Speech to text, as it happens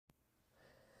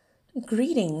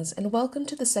Greetings and welcome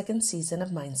to the second season of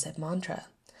Mindset Mantra.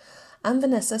 I'm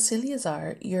Vanessa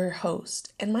Ciliazar, your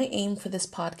host, and my aim for this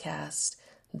podcast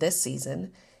this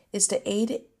season is to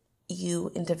aid you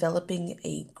in developing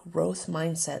a growth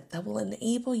mindset that will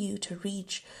enable you to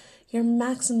reach your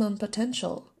maximum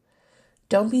potential.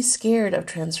 Don't be scared of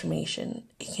transformation.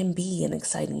 It can be an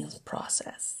exciting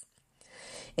process.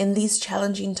 In these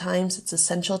challenging times, it's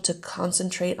essential to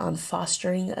concentrate on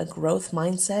fostering a growth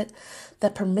mindset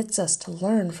that permits us to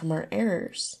learn from our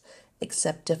errors,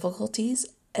 accept difficulties,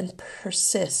 and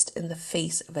persist in the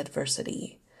face of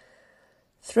adversity.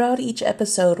 Throughout each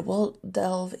episode, we'll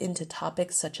delve into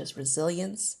topics such as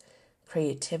resilience,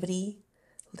 creativity,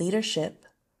 leadership,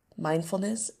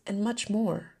 mindfulness, and much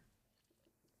more.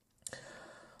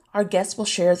 Our guests will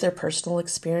share their personal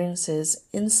experiences,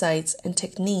 insights, and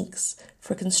techniques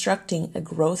for constructing a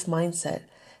growth mindset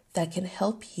that can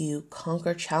help you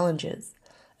conquer challenges,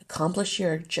 accomplish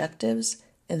your objectives,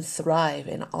 and thrive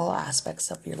in all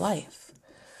aspects of your life.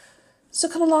 So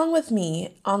come along with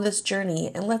me on this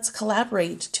journey and let's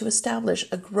collaborate to establish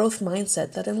a growth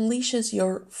mindset that unleashes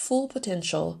your full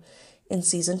potential in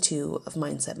Season 2 of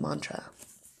Mindset Mantra.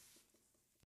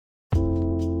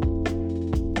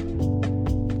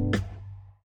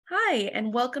 Hi,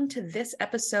 and welcome to this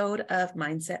episode of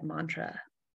Mindset Mantra.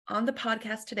 On the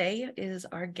podcast today is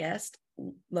our guest,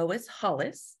 Lois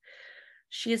Hollis.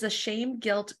 She is a shame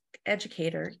guilt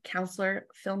educator, counselor,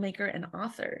 filmmaker, and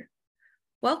author.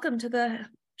 Welcome to the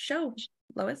show,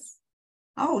 Lois.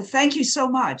 Oh, thank you so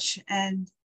much. And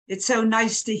it's so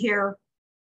nice to hear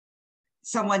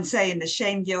someone saying the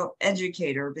shame guilt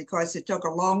educator, because it took a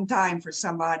long time for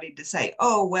somebody to say,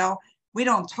 oh, well, we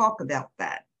don't talk about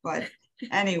that. But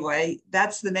anyway,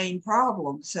 that's the main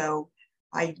problem. So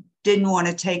I didn't want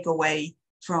to take away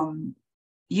from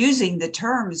using the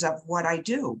terms of what I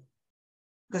do,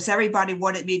 because everybody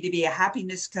wanted me to be a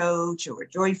happiness coach or a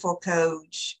joyful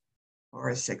coach or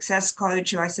a success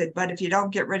coach. I said, but if you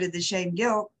don't get rid of the shame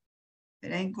guilt,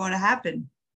 it ain't going to happen.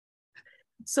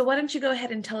 So why don't you go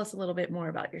ahead and tell us a little bit more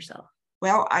about yourself?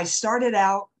 Well, I started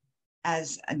out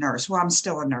as a nurse. Well, I'm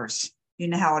still a nurse. You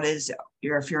know how it is.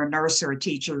 If you're a nurse or a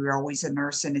teacher, you're always a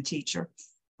nurse and a teacher.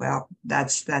 Well,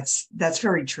 that's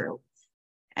very true.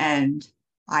 And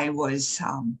I was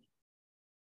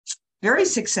very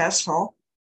successful.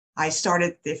 I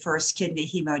started the first kidney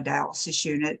hemodialysis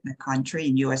unit in the country,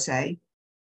 in USA.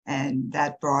 And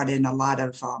that brought in a lot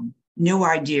of new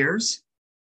ideas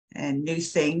and new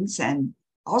things, and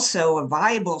also a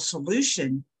viable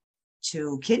solution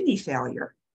to kidney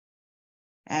failure.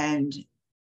 And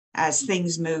as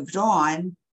things moved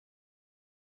on,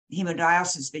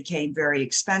 hemodialysis became very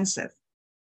expensive.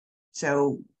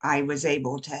 So I was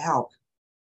able to help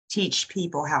teach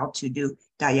people how to do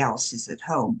dialysis at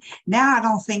home. Now I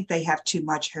don't think they have too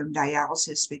much home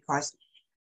dialysis because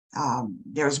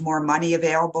there's more money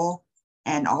available.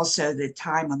 And also the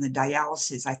time on the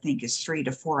dialysis, I think, is 3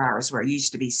 to 4 hours, where it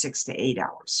used to be 6 to 8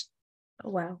 hours.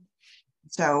 Oh, wow.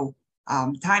 So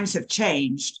times have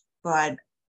changed, but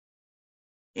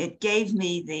it gave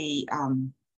me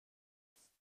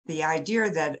the idea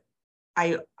that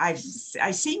I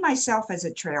see myself as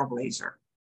a trailblazer.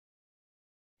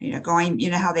 You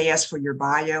know how they ask for your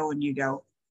bio and you go,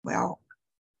 well,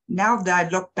 now that I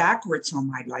look backwards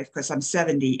on my life, because I'm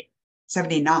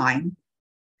 79,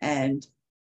 and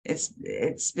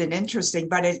it's been interesting,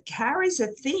 but it carries a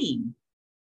theme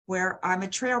where I'm a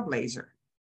trailblazer.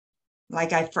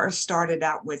 Like, I first started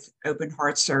out with open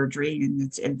heart surgery in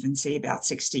its infancy about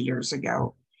 60 years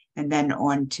ago, and then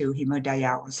on to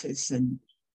hemodialysis and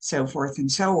so forth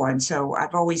and so on. So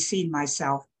I've always seen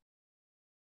myself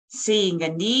seeing a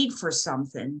need for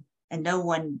something and no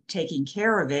one taking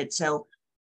care of it. So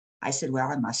I said, well,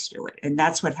 I must do it. And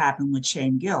that's what happened with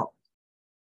shame guilt.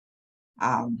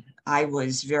 I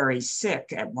was very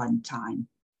sick at one time.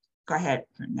 Go ahead,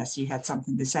 unless you had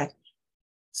something to say.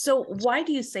 So why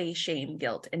do you say shame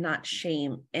guilt and not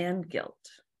shame and guilt?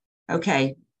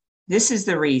 Okay, this is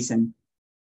the reason.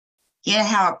 You know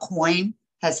how a coin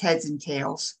has heads and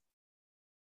tails,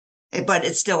 but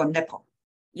it's still a nickel,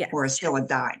 Yes. Or it's still a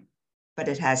dime, but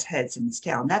it has heads and its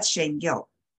tail. And that's shame guilt.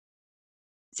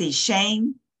 See,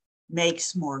 shame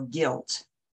makes more guilt,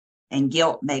 and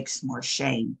guilt makes more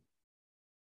shame.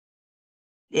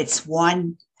 It's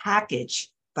one package,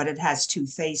 but it has two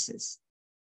faces.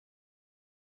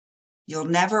 You'll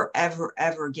never, ever,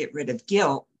 ever get rid of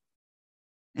guilt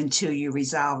until you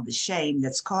resolve the shame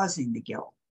that's causing the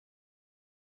guilt.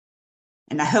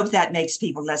 And I hope that makes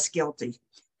people less guilty.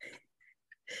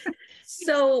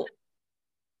 So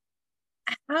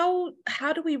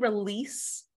how do we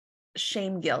release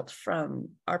shame guilt from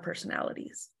our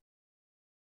personalities?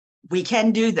 We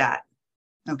can do that.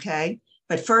 Okay.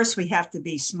 But first, we have to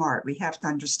be smart. We have to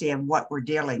understand what we're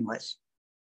dealing with.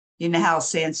 You know how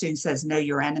Sansoon says, know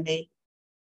your enemy?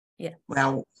 Yeah.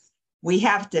 Well, we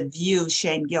have to view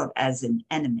shame guilt as an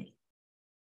enemy.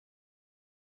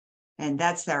 And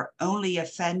that's our only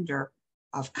offender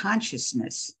of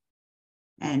consciousness.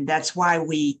 And that's why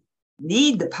we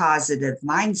need the positive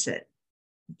mindset,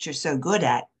 which you're so good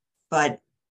at. But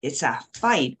it's a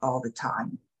fight all the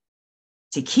time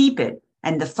to keep it.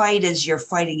 And the fight is you're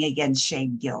fighting against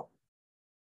shame guilt.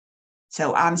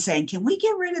 So I'm saying, can we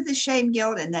get rid of the shame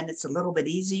guilt? And then it's a little bit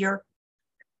easier.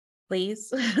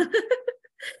 Please.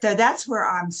 So that's where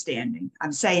I'm standing.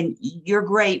 I'm saying you're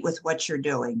great with what you're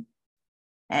doing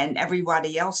and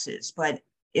everybody else is, but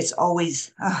it's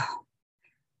always,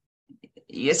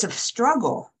 it's a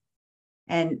struggle.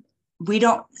 And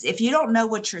if you don't know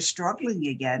what you're struggling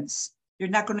against, you're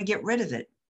not going to get rid of it.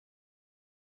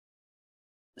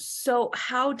 So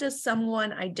how does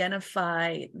someone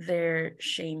identify their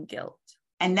shame guilt?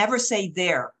 And never say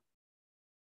there.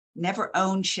 Never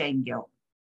own shame guilt.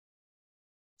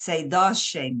 Say the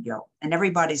shame guilt. And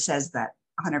everybody says that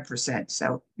 100%.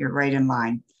 So you're right in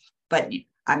line. But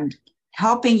I'm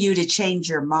helping you to change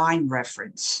your mind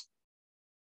reference.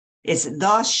 It's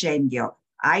the shame guilt.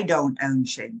 I don't own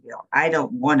shame guilt. I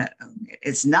don't want to own it.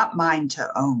 It's not mine to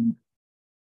own.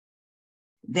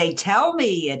 They tell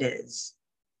me it is.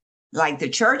 Like the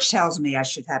church tells me I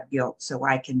should have guilt so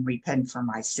I can repent for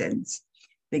my sins.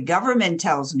 The government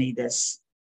tells me this.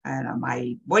 And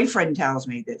my boyfriend tells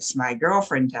me this. My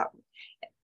girlfriend tells me.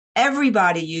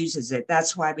 Everybody uses it.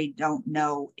 That's why we don't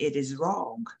know it is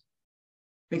wrong.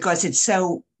 Because it's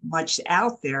so much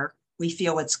out there, we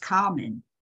feel it's common.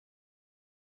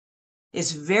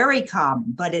 It's very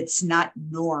common, but it's not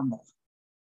normal.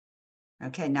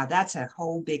 Okay, now that's a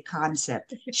whole big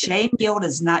concept. Shame guilt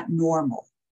is not normal.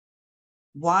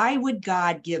 Why would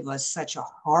God give us such a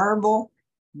horrible,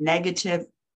 negative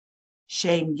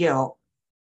shame guilt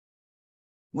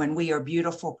when we are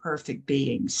beautiful, perfect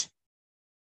beings?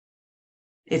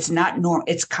 It's not normal.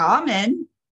 It's common,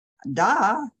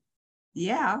 duh,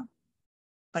 yeah,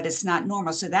 but it's not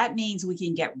normal. So that means we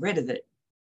can get rid of it.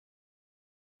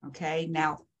 Okay,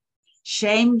 now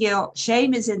shame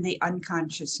is in the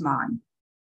unconscious mind,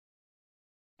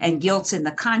 and guilt's in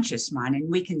the conscious mind,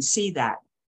 and we can see that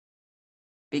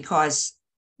because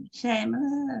shame,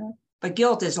 but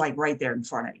guilt is like right there in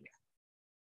front of you,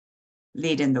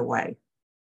 leading the way.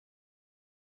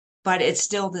 But it's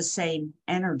still the same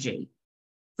energy.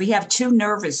 We have two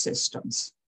nervous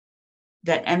systems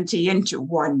that empty into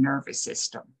one nervous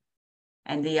system.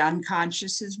 And the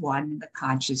unconscious is one, and the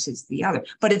conscious is the other.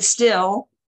 But it's still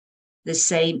the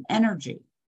same energy.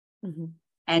 Mm-hmm.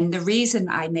 And the reason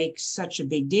I make such a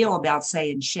big deal about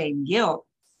saying shame guilt,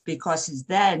 because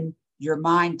then your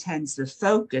mind tends to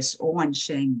focus on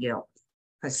shame guilt.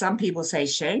 Because some people say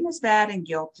shame is bad and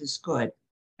guilt is good.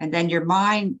 And then your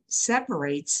mind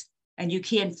separates and you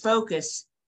can't focus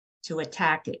to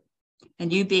attack it.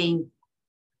 And you being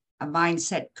a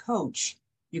mindset coach,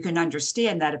 you can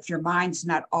understand that if your mind's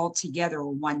not all together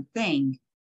on one thing,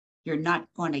 you're not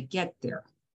going to get there.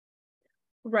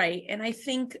 Right. And I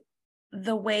think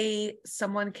the way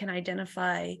someone can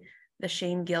identify the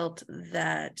shame guilt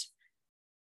that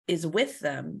is with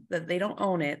them, that they don't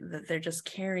own it, that they're just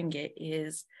carrying it,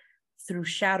 is through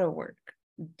shadow work,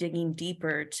 digging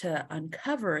deeper to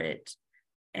uncover it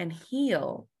and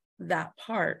heal that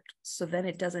part, so then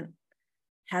it doesn't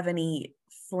have any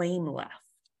flame left.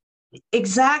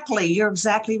 Exactly. You're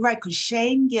exactly right. Because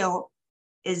shame guilt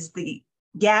is the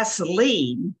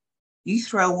gasoline you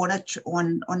throw on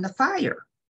the fire.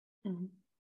 Mm-hmm.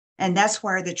 And that's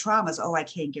where the trauma is. Oh, I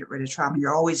can't get rid of trauma.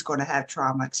 You're always going to have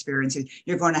trauma experiences.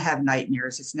 You're going to have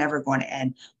nightmares. It's never going to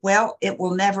end. Well, it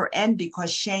will never end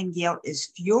because shame guilt is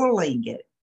fueling it.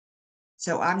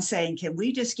 So I'm saying, can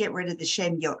we just get rid of the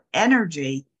shame guilt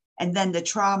energy? And then the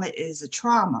trauma is a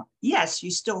trauma. Yes, you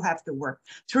still have to work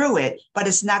through it, but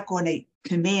it's not going to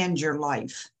command your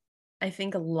life. I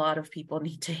think a lot of people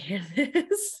need to hear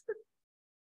this.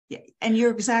 Yeah, and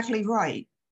you're exactly right.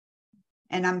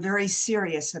 And I'm very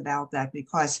serious about that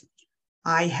because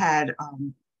I had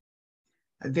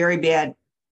a very bad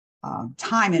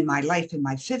time in my life in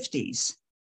my 50s.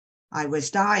 I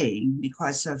was dying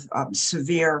because of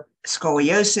severe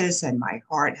scoliosis, and my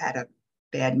heart had a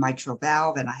bad mitral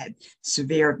valve, and I had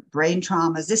severe brain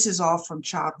traumas. This is all from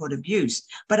childhood abuse,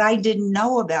 but I didn't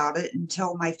know about it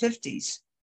until my 50s.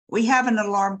 We have an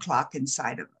alarm clock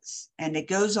inside of us, and it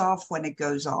goes off when it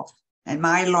goes off. And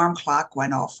my alarm clock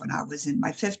went off when I was in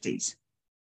my 50s,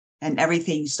 and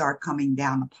everything started coming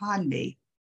down upon me.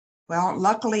 Well,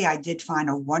 luckily, I did find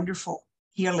a wonderful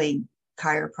healing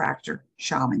chiropractor,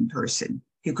 shaman person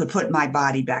who could put my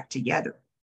body back together.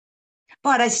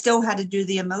 But I still had to do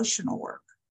the emotional work.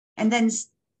 And then,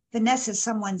 Vanessa,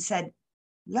 someone said,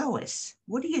 Lois,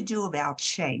 what do you do about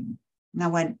shame? And I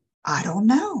went, I don't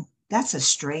know. That's a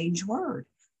strange word.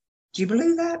 Do you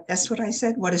believe that? That's what I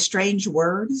said. What a strange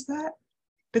word is that?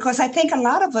 Because I think a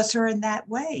lot of us are in that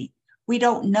way. We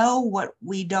don't know what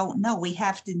we don't know. We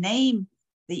have to name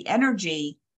the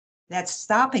energy that's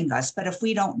stopping us. But if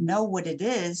we don't know what it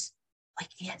is, we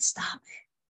can't stop it.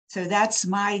 So that's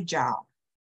my job.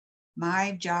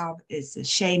 My job is the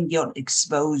shame, guilt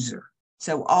exposer.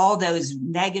 So all those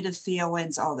negative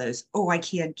feelings, all those, oh, I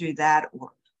can't do that,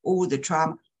 or oh, the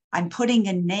trauma, I'm putting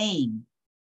a name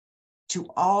to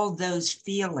all those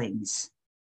feelings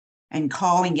and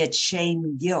calling it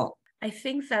shame, guilt. I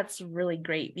think that's really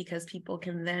great because people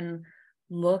can then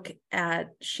look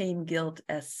at shame, guilt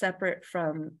as separate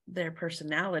from their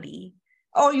personality.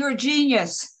 Oh, you're a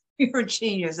genius. You're a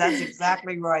genius. That's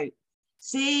exactly right.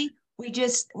 See,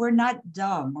 we're not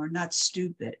dumb. We're not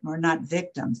stupid. We're not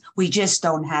victims. We just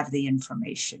don't have the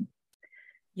information.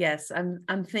 Yes,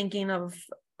 I'm thinking of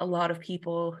a lot of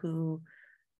people who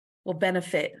will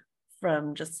benefit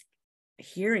from just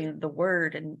hearing the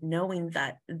word and knowing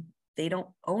that they don't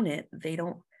own it. They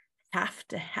don't have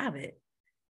to have it.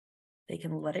 They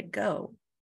can let it go.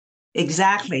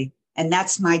 Exactly. And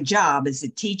that's my job, is to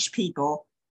teach people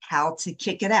how to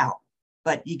kick it out.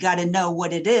 But you got to know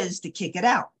what it is to kick it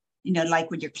out. You know, like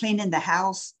when you're cleaning the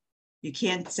house, you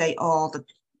can't say, oh, the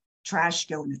trash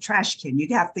go in the trash can. You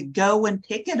have to go and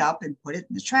pick it up and put it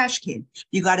in the trash can.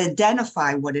 You got to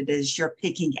identify what it is you're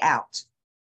picking out.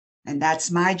 And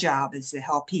that's my job, is to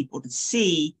help people to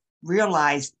see,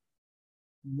 realize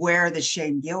where the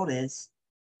shame guilt is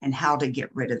and how to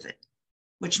get rid of it,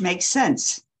 which makes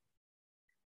sense.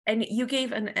 And you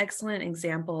gave an excellent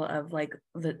example of like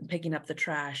the picking up the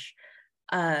trash.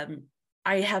 I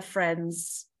have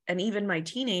friends, and even my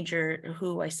teenager,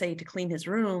 who I say to clean his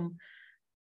room,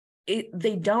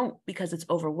 they don't, because it's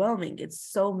overwhelming. It's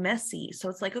so messy. So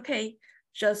it's like, okay,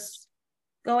 just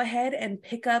go ahead and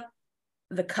pick up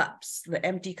the cups, the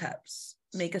empty cups,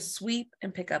 make a sweep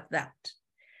and pick up that.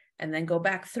 And then go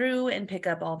back through and pick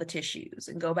up all the tissues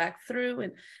and go back through.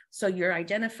 And so you're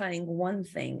identifying one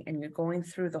thing and you're going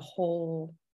through the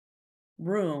whole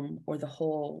room or the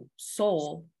whole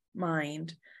soul,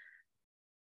 mind,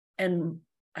 and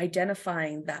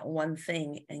identifying that one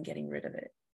thing and getting rid of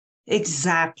it.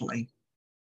 Exactly.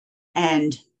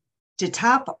 And to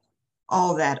top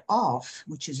all that off,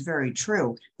 which is very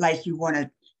true, like you wanted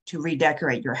to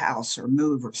redecorate your house or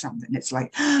move or something, it's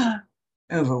like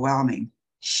overwhelming.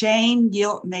 Shame,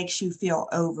 guilt makes you feel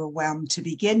overwhelmed to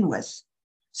begin with.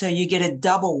 So you get a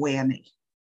double whammy.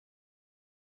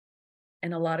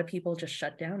 And a lot of people just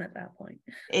shut down at that point.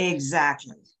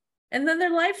 Exactly. And then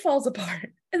their life falls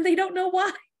apart and they don't know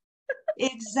why.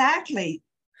 Exactly.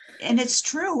 And it's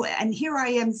true. And here I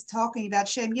am talking about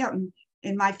shame, guilt.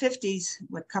 In my 50s,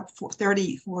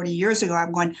 30, 40 years ago,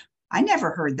 I'm going, I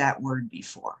never heard that word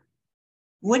before.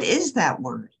 What is that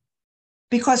word?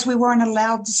 Because we weren't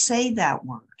allowed to say that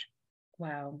word.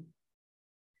 Wow.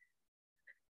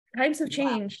 Times have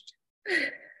changed. Wow.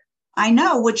 I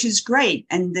know, which is great.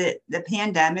 And the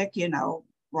pandemic,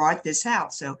 brought this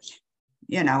out. So,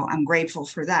 I'm grateful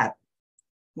for that.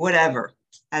 Whatever.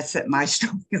 That's my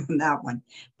story on that one.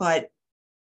 But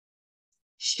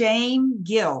shame,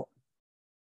 guilt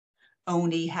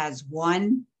only has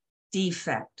one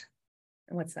defect.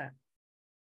 And what's that?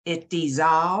 It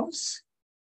dissolves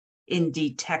in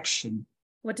detection.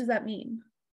 What does that mean?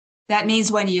 That means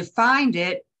when you find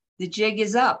it, the jig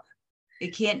is up.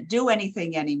 It can't do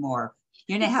anything anymore.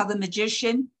 You know how the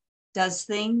magician does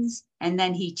things and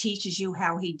then he teaches you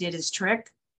how he did his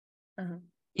trick? Uh-huh.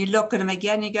 You look at him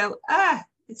again, you go,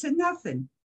 it's a nothing.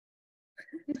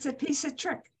 It's a piece of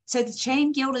trick. So the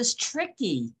shame guilt is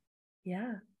tricky.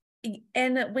 Yeah.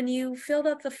 And when you filled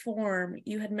out the form,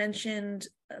 you had mentioned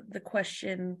the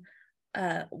question,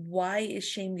 why is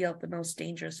shame guilt the most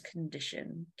dangerous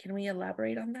condition? Can we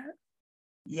elaborate on that?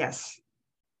 Yes,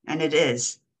 and it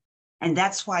is. And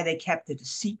that's why they kept it a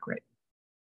secret.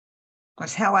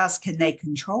 Because how else can they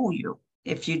control you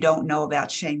if you don't know about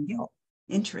shame guilt?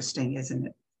 Interesting, isn't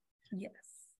it? Yes.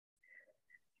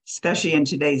 Especially in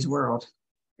today's world.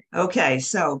 Okay,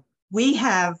 so we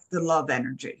have the love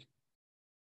energy.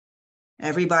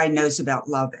 Everybody knows about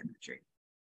love energy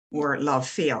or love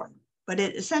feeling, but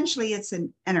essentially it's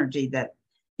an energy that,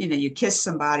 you kiss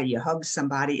somebody, you hug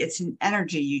somebody. It's an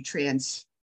energy you transfer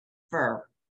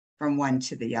from one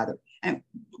to the other. And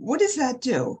what does that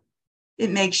do? It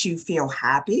makes you feel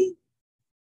happy.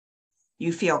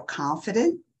 You feel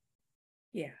confident.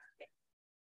 Yeah.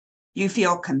 You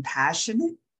feel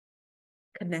compassionate,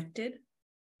 connected.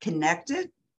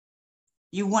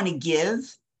 You want to give.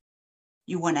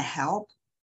 You want to help.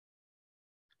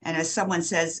 And as someone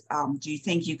says, do you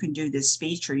think you can do this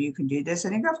speech or you can do this?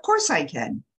 And I go, of course I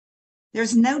can.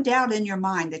 There's no doubt in your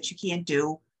mind that you can't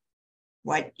do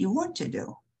what you want to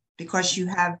do because you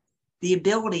have the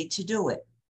ability to do it.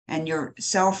 And you're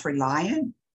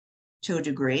self-reliant to a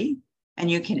degree, and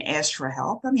you can ask for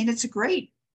help. I mean, it's a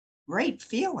great, great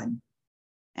feeling.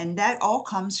 And that all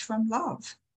comes from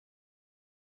love.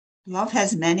 Love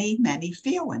has many, many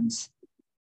feelings.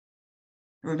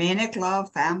 Romantic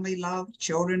love, family love,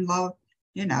 children love,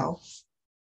 you know.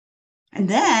 And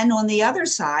then on the other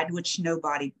side, which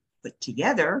nobody put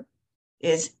together,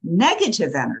 is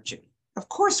negative energy. Of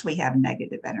course, we have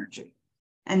negative energy.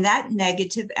 And that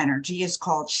negative energy is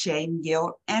called shame,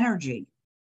 guilt energy.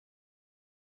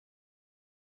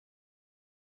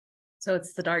 So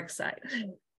it's the dark side.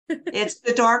 It's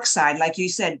the dark side. Like you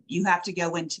said, you have to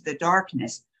go into the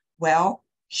darkness. Well,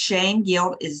 shame,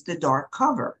 guilt is the dark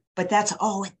cover, but that's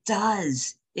all it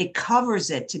does. It covers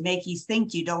it to make you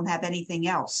think you don't have anything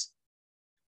else.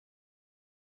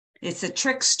 It's a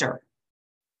trickster.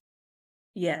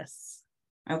 Yes.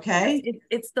 Okay. Yes,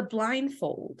 it's the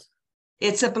blindfold.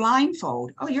 It's a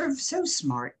blindfold. Oh, you're so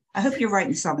smart. I hope you're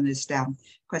writing some of this down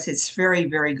because it's very,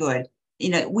 very good. You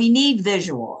know, we need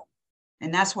visual,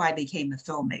 and that's why I became a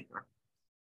filmmaker.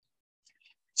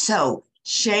 So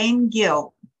shame,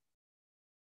 guilt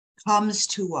comes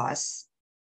to us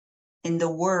in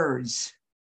the words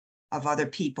of other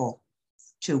people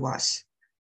to us.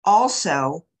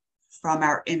 Also from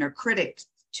our inner critic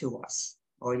to us.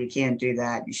 Oh, you can't do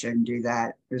that. You shouldn't do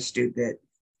that. You're stupid.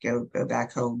 Go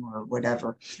back home or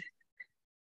whatever.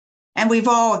 And we've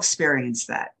all experienced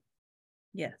that.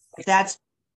 Yes. That's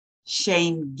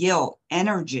shame, guilt,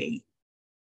 energy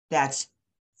that's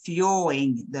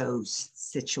fueling those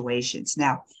situations.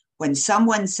 Now, when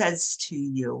someone says to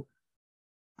you,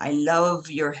 I love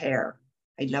your hair.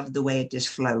 I love the way it just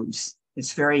flows.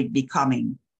 It's very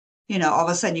becoming. You know, all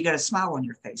of a sudden you got a smile on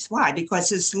your face. Why?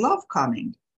 Because it's love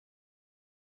coming.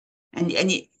 And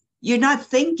you're not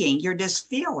thinking, you're just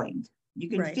feeling. You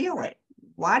can feel it.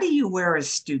 Why do you wear a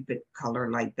stupid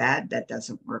color like that? That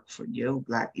doesn't work for you.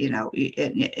 Black, you know,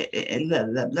 blah,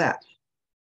 blah, blah.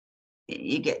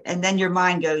 You get, and then your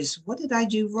mind goes, what did I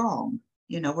do wrong?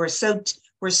 You know, we're so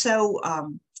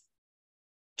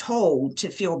told to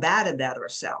feel bad about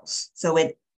ourselves. So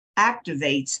it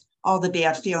activates all the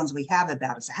bad feelings we have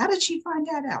about us. How did she find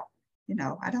that out? You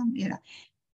know, I don't, you know.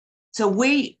 So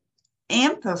we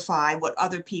amplify what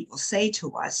other people say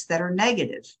to us that are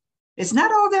negative. It's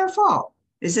not all their fault.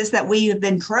 It's just that we have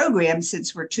been programmed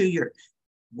since we're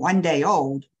 1 day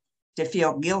old to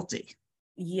feel guilty.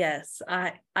 Yes,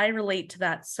 I relate to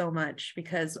that so much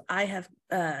because I have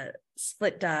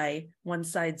split dye. One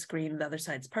side's green, the other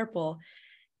side's purple.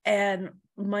 And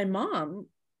my mom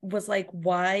was like,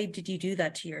 why did you do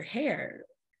that to your hair?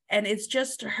 And it's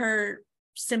just her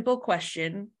simple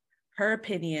question, her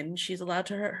opinion. She's allowed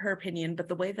to her opinion, but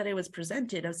the way that it was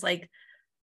presented, I was like,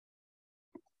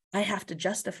 I have to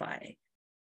justify.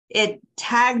 It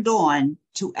tagged on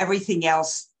to everything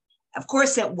else. Of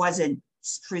course, it wasn't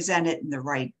presented in the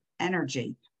right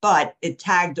energy, but it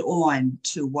tagged on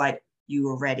to what you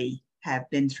already have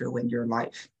been through in your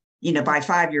life. You know, by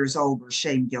 5 years old, we're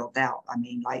shame, guilt out. I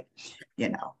mean, like, you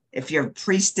know, if your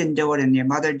priest didn't do it and your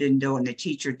mother didn't do it and the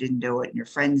teacher didn't do it and your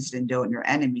friends didn't do it and your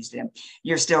enemies didn't,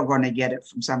 you're still going to get it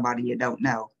from somebody you don't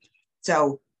know.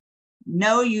 So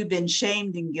know you've been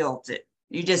shamed and guilted.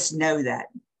 You just know that.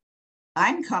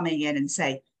 I'm coming in and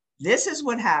say, this is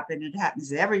what happened. It happens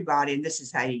to everybody, and this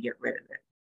is how you get rid of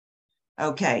it.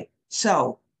 Okay,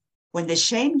 so when the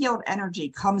shame, guilt energy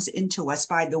comes into us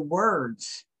by the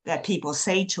words that people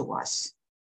say to us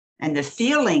and the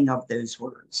feeling of those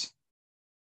words,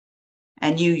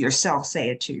 and you yourself say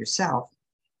it to yourself,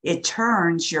 it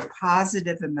turns your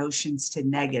positive emotions to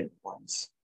negative ones.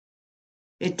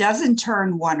 It doesn't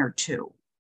turn one or two.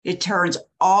 It turns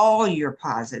all your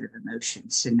positive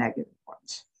emotions to negative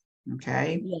ones.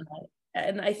 Okay. Yeah.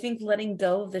 And I think letting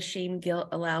go of the shame, guilt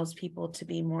allows people to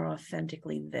be more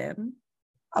authentically them.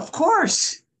 Of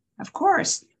course. Of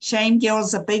course. Shame, guilt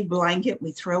is a big blanket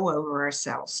we throw over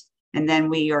ourselves. And then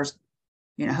we are,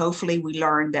 you know, hopefully we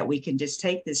learn that we can just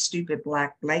take this stupid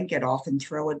black blanket off and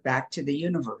throw it back to the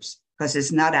universe because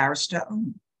it's not ours to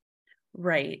own.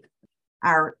 Right.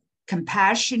 Our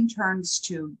compassion turns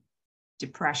to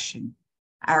depression.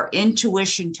 Our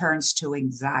intuition turns to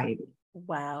anxiety.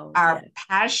 Wow. Our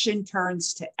passion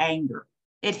turns to anger.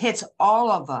 It hits all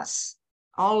of us.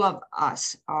 All of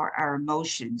us, our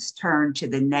emotions turn to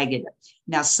the negative.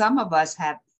 Now, some of us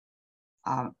have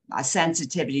a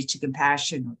sensitivity to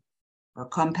compassion or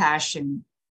compassion.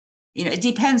 It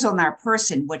depends on our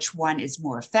person which one is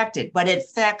more affected, but it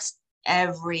affects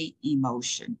every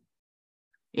emotion.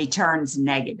 It turns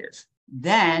negative.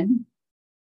 Then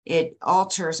it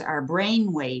alters our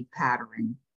brainwave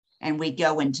pattern and we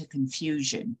go into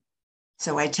confusion.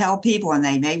 So I tell people, and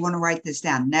they may want to write this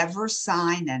down, never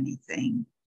sign anything,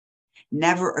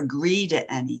 never agree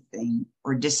to anything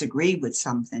or disagree with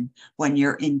something when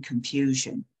you're in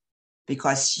confusion,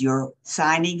 because you're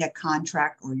signing a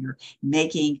contract or you're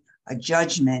making a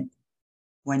judgment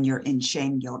when you're in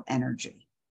shame guilt energy.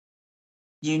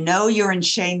 You know you're in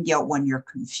shame guilt when you're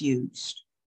confused.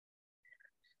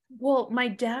 Well, my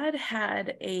dad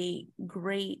had a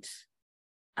great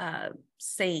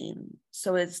saying.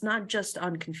 So it's not just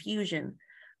on confusion,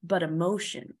 but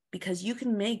emotion, because you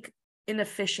can make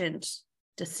inefficient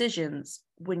decisions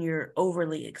when you're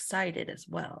overly excited as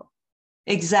well.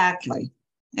 Exactly.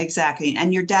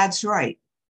 And your dad's right.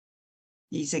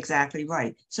 He's exactly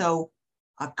right. So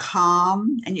a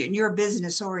calm, and you're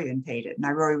business orientated, and I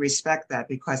really respect that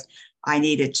because I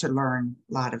needed to learn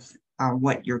a lot of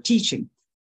what you're teaching.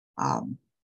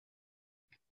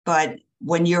 But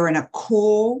when you're in a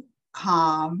cool,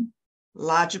 calm,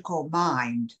 logical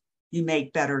mind, you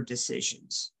make better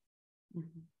decisions.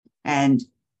 Mm-hmm. And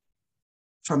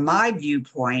from my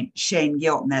viewpoint, shame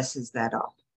guilt messes that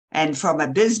up. And from a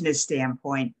business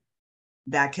standpoint,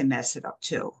 that can mess it up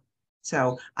too.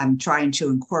 So I'm trying to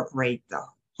incorporate the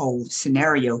whole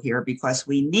scenario here because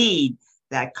we need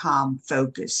that calm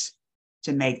focus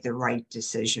to make the right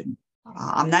decision.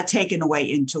 I'm not taking away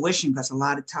intuition because a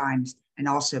lot of times, and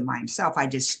also myself, I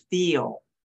just feel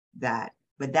that,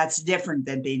 but that's different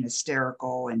than being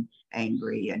hysterical and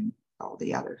angry and all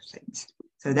the other things.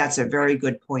 So that's a very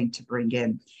good point to bring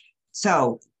in.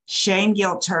 So shame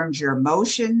guilt turns your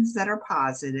emotions that are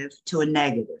positive to a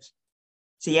negative.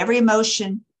 See, every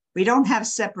emotion, we don't have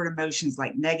separate emotions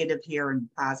like negative here and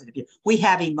positive here. We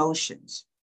have emotions,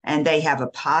 and they have a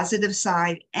positive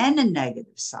side and a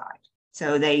negative side.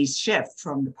 So they shift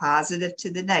from the positive to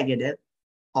the negative,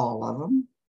 all of them.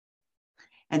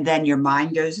 And then your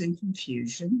mind goes in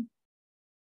confusion.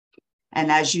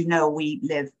 And as you know,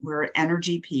 we're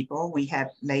energy people. We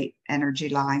have late energy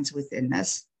lines within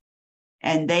us,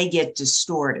 and they get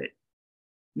distorted,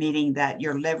 meaning that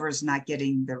your liver is not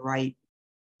getting the right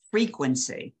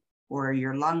frequency, or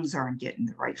your lungs aren't getting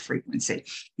the right frequency.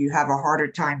 You have a harder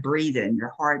time breathing.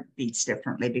 Your heart beats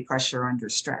differently because you're under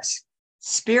stress.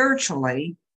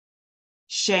 Spiritually,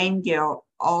 shame guilt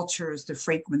alters the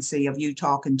frequency of you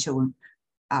talking to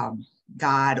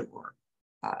God or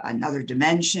another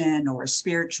dimension or a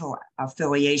spiritual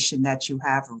affiliation that you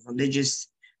have, or religious.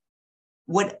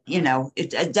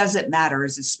 It doesn't matter.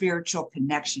 It's a spiritual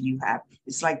connection you have.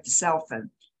 It's like the cell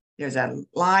phone. There's a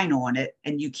line on it,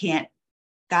 and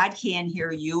God can't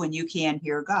hear you and you can't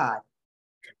hear God.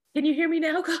 Can you hear me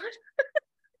now, God?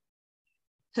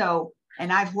 So,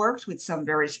 and I've worked with some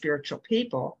very spiritual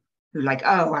people who like,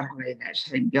 oh, I don't really that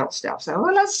shame guilt stuff. So,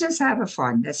 well, let's just have a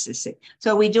fun. Let's just see.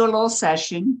 So we do a little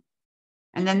session,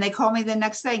 and then they call me the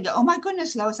next day and go, oh my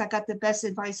goodness, Lois, I got the best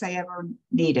advice I ever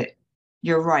needed.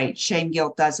 You're right. Shame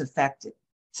guilt does affect it.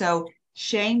 So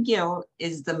shame guilt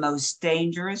is the most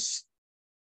dangerous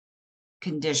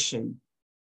condition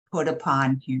put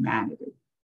upon humanity.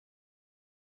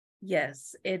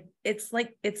 Yes, it's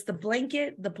like it's the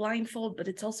blanket, the blindfold, but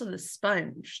it's also the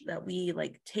sponge that we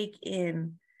like take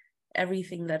in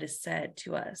everything that is said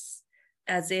to us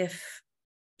as if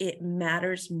it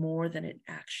matters more than it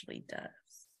actually does.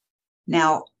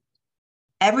 Now,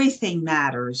 everything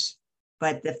matters,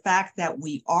 but the fact that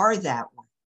we are that way,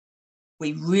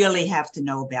 we really have to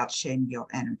know about shame guilt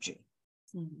energy.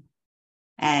 Mm-hmm.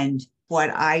 And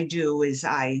what I do is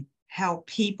I help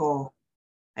people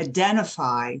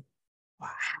identify,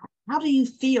 how do you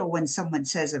feel when someone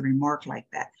says a remark like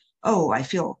that? Oh, I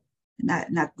feel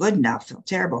not good enough, feel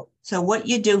terrible. So what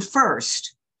you do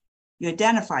first, you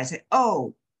identify, say,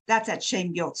 oh, that's that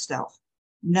shame guilt stuff.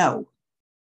 No.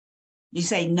 You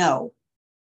say no.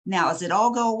 Now, does it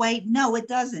all go away? No, it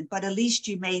doesn't. But at least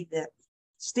you made the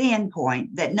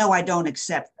standpoint that, no, I don't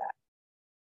accept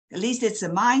that. At least it's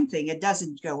a mind thing. It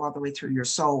doesn't go all the way through your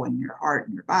soul and your heart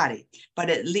and your body. But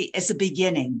at least it's a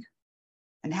beginning.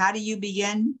 And how do you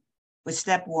begin? With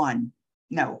step one,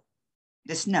 no.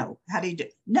 Just no. How do you do?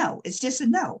 No, it's just a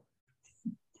no.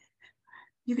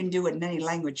 You can do it in any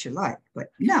language you like, but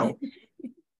no.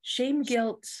 Shame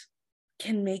guilt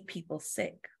can make people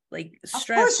sick. Like stress.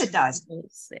 Of course it does.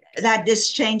 That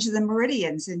just changes the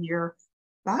meridians in your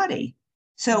body.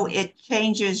 So it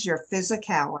changes your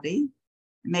physicality,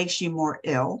 makes you more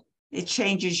ill. It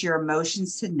changes your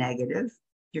emotions to negative.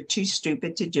 You're too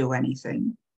stupid to do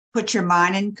anything. Put your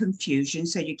mind in confusion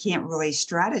so you can't really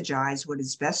strategize what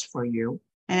is best for you.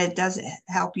 And it does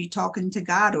help you talking to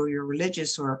God or your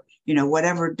religious or,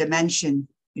 whatever dimension,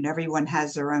 everyone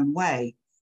has their own way.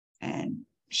 And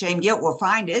shame guilt will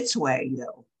find its way,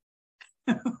 though.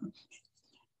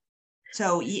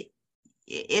 So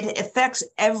it affects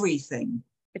everything.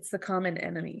 It's the common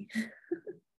enemy.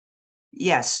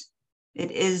 Yes,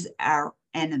 it is our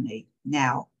enemy.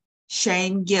 Now,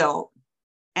 shame, guilt,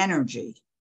 energy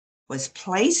was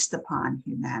placed upon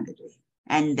humanity,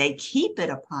 and they keep it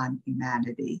upon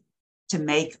humanity to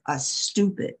make us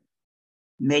stupid,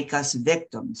 make us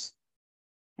victims,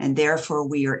 and therefore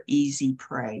we are easy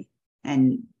prey.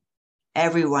 And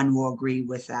everyone will agree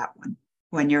with that one.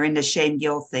 When you're in the shame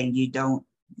guilt thing, you don't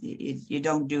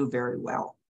do very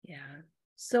well. Yeah.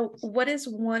 So what is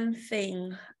one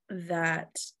thing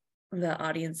that the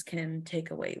audience can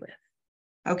take away with?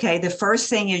 Okay, the first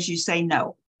thing is you say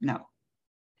no.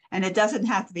 And it doesn't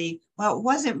have to be, well, it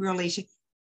wasn't really.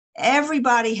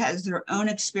 Everybody has their own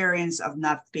experience of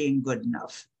not being good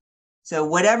enough. So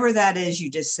whatever that is, you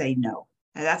just say no.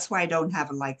 And that's why I don't have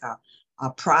a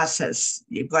process,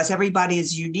 because everybody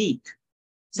is unique.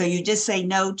 So you just say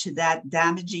no to that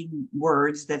damaging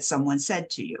words that someone said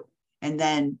to you. And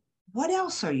then what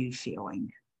else are you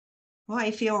feeling? Well,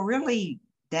 I feel really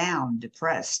down,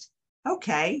 depressed.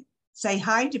 Okay. Say,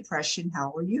 hi, depression,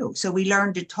 how are you? So we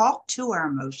learn to talk to our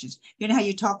emotions. You know how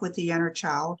you talk with the inner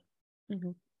child?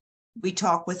 Mm-hmm. We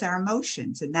talk with our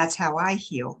emotions, and that's how I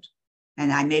healed.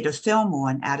 And I made a film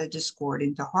on Out of Discord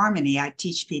into Harmony. I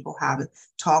teach people how to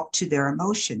talk to their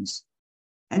emotions.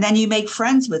 And then you make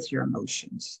friends with your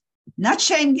emotions. Not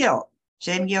shame, guilt.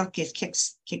 Shame, guilt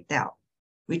gets kicked out.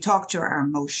 We talk to our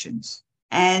emotions.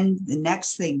 And the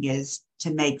next thing is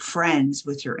to make friends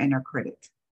with your inner critic.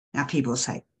 Now people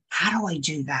say, how do I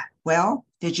do that? Well,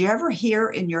 did you ever hear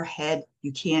in your head,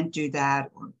 you can't do that,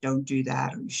 or don't do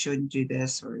that, or you shouldn't do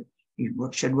this, or you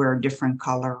should wear a different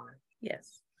color?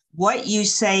 Yes. What you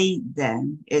say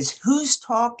then is who's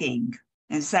talking,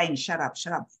 and saying, shut up.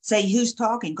 Say who's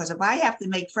talking, because if I have to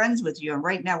make friends with you and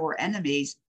right now we're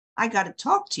enemies, I got to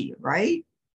talk to you, right?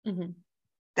 Mm-hmm.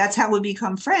 That's how we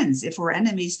become friends if we're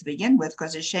enemies to begin with,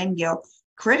 because a shame guilt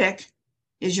critic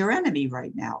is your enemy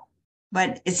right now.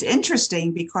 But it's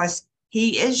interesting because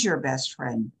he is your best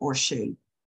friend, or she.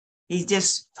 He's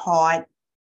just taught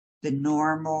the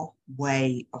normal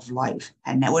way of life.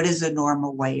 And what is the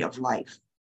normal way of life?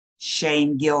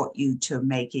 Shame, guilt you to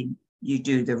making you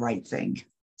do the right thing.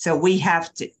 So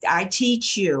I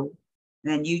teach you,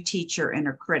 and then you teach your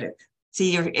inner critic.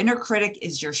 See, your inner critic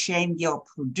is your shame, guilt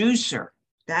producer.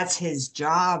 That's his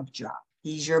job.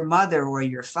 He's your mother or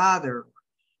your father,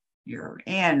 your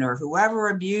aunt, or whoever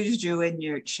abused you in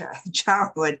your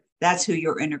childhood. That's who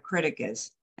your inner critic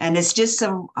is. And it's just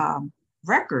a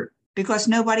record because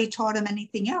nobody taught him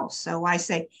anything else. So I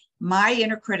say, my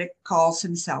inner critic calls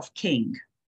himself King.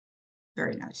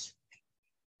 Very nice.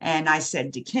 And I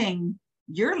said to King,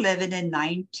 you're living in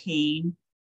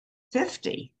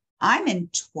 1950. I'm in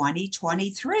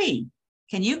 2023.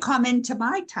 Can you come into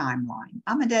my timeline?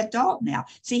 I'm an adult now.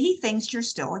 See, he thinks you're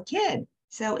still a kid.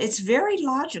 So it's very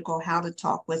logical how to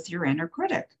talk with your inner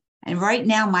critic. And right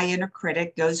now, my inner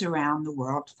critic goes around the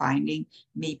world finding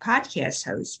me podcast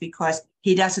hosts because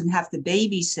he doesn't have to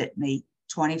babysit me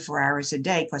 24 hours a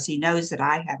day because he knows that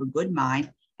I have a good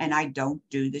mind and I don't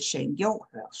do the shame guilt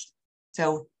house.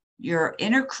 So your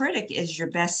inner critic is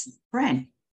your best friend.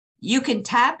 You can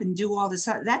tap and do all this.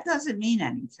 That doesn't mean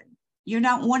anything. You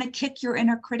don't want to kick your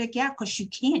inner critic out because you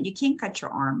can't. You can't cut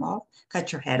your arm off,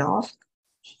 cut your head off.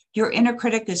 Your inner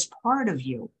critic is part of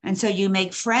you. And so you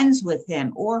make friends with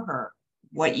him or her.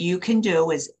 What you can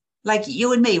do is, like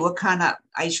you and me, what kind of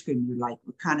ice cream you like,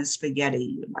 what kind of spaghetti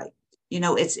you like.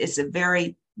 It's a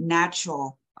very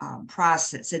natural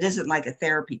process. It isn't like a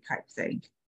therapy type thing.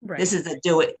 Right. This is a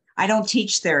do it. I don't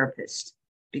teach therapists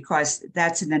because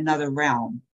that's in another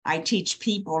realm. I teach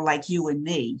people like you and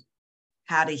me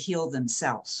how to heal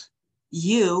themselves.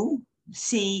 You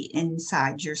see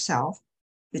inside yourself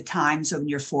the times when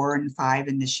you're 4 and 5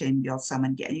 and the shame guilt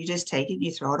someone get, you just take it and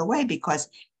you throw it away because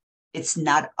it's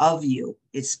not of you.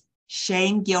 It's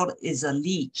shame guilt is a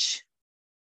leech.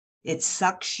 It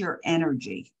sucks your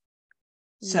energy.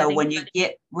 So when you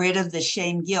get rid of the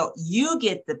shame guilt, you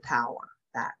get the power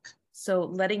back. So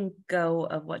letting go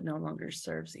of what no longer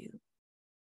serves you.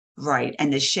 Right.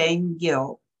 And the shame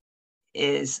guilt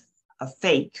is a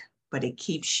fake, but it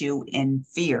keeps you in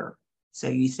fear. So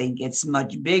you think it's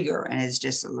much bigger and it's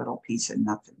just a little piece of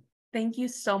nothing. Thank you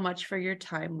so much for your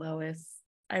time, Lois.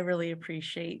 I really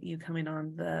appreciate you coming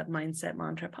on the Mindset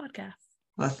Mantra podcast.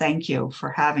 Well, thank you for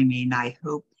having me. And I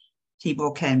hope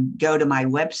people can go to my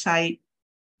website,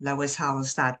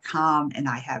 loishollis.com, and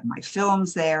I have my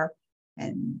films there,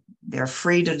 and they're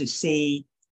free to see,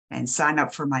 and sign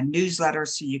up for my newsletter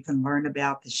so you can learn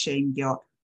about the shame guilt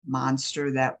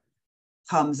monster that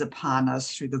comes upon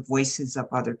us through the voices of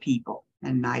other people.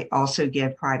 And I also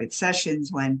give private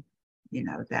sessions when,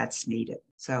 that's needed.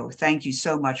 So thank you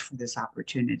so much for this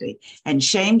opportunity. And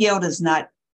shame guilt is not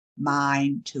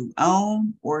mine to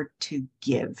own or to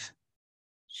give.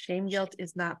 Shame guilt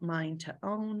is not mine to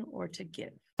own or to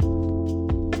give.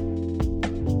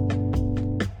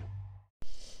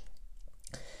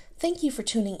 Thank you for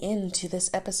tuning in to this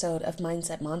episode of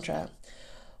Mindset Mantra,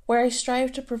 where I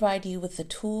strive to provide you with the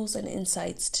tools and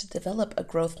insights to develop a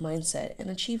growth mindset and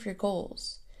achieve your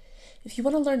goals. If you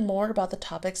want to learn more about the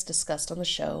topics discussed on the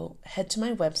show, head to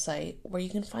my website where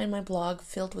you can find my blog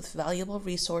filled with valuable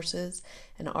resources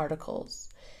and articles.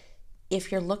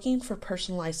 If you're looking for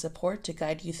personalized support to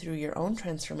guide you through your own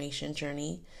transformation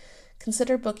journey,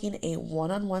 consider booking a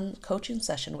one-on-one coaching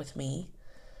session with me.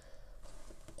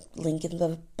 Link in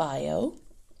the bio.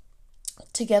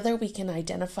 Together, we can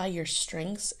identify your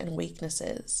strengths and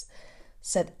weaknesses,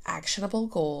 set actionable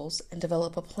goals, and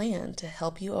develop a plan to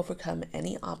help you overcome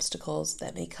any obstacles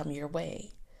that may come your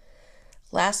way.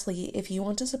 Lastly, if you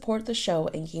want to support the show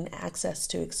and gain access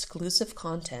to exclusive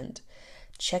content,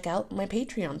 check out my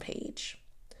Patreon page.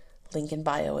 Link in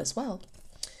bio as well.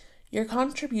 Your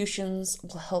contributions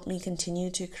will help me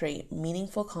continue to create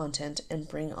meaningful content and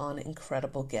bring on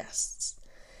incredible guests.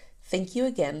 Thank you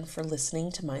again for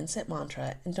listening to Mindset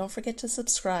Mantra, and don't forget to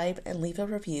subscribe and leave a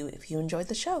review if you enjoyed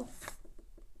the show.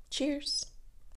 Cheers.